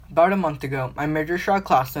About a month ago, my Midrashah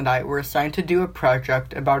class and I were assigned to do a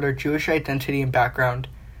project about our Jewish identity and background.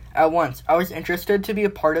 At once, I was interested to be a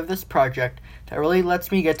part of this project that really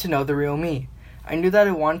lets me get to know the real me. I knew that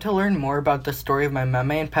I wanted to learn more about the story of my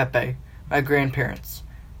Meme and Pepe, my grandparents.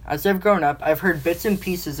 As I've grown up, I've heard bits and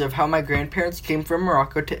pieces of how my grandparents came from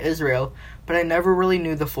Morocco to Israel, but I never really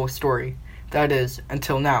knew the full story. That is,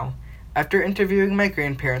 until now. After interviewing my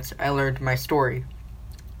grandparents, I learned my story.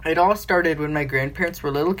 It all started when my grandparents were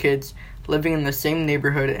little kids living in the same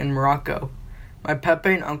neighborhood in Morocco. My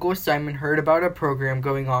Pepe and Uncle Simon heard about a program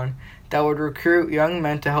going on that would recruit young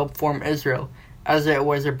men to help form Israel, as it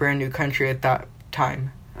was a brand new country at that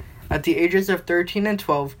time. At the ages of 13 and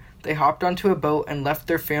 12, they hopped onto a boat and left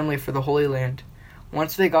their family for the Holy Land.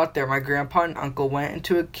 Once they got there, my grandpa and uncle went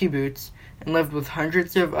into a kibbutz and lived with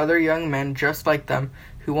hundreds of other young men just like them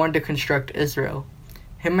who wanted to construct Israel.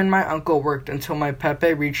 Him and my uncle worked until my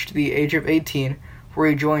Pepe reached the age of 18, where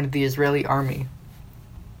he joined the Israeli army.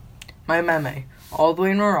 My Meme, all the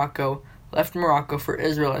way in Morocco, left Morocco for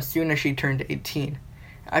Israel as soon as she turned 18.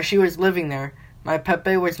 As she was living there, my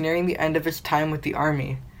Pepe was nearing the end of his time with the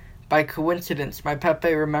army. By coincidence, my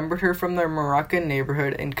Pepe remembered her from their Moroccan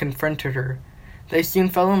neighborhood and confronted her. They soon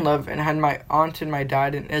fell in love and had my aunt and my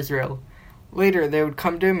dad in Israel. Later, they would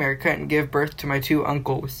come to America and give birth to my two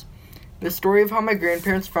uncles. The story of how my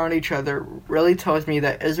grandparents found each other really tells me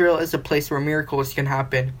that Israel is a place where miracles can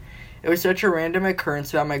happen. It was such a random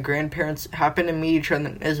occurrence that my grandparents happened to meet each other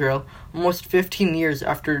in Israel almost 15 years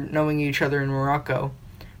after knowing each other in Morocco.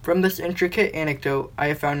 From this intricate anecdote, I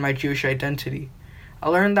have found my Jewish identity. I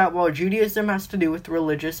learned that while Judaism has to do with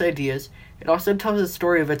religious ideas, it also tells the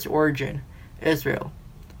story of its origin, Israel.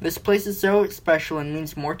 This place is so special and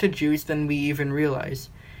means more to Jews than we even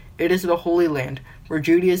realize. It is the Holy Land, where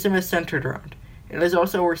Judaism is centered around. It is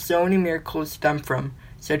also where so many miracles stem from,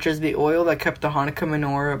 such as the oil that kept the Hanukkah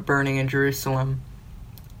menorah burning in Jerusalem.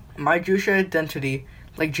 My Jewish identity,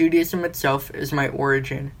 like Judaism itself, is my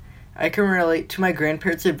origin. I can relate to my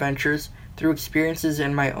grandparents' adventures through experiences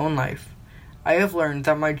in my own life. I have learned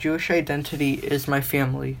that my Jewish identity is my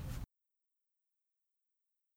family.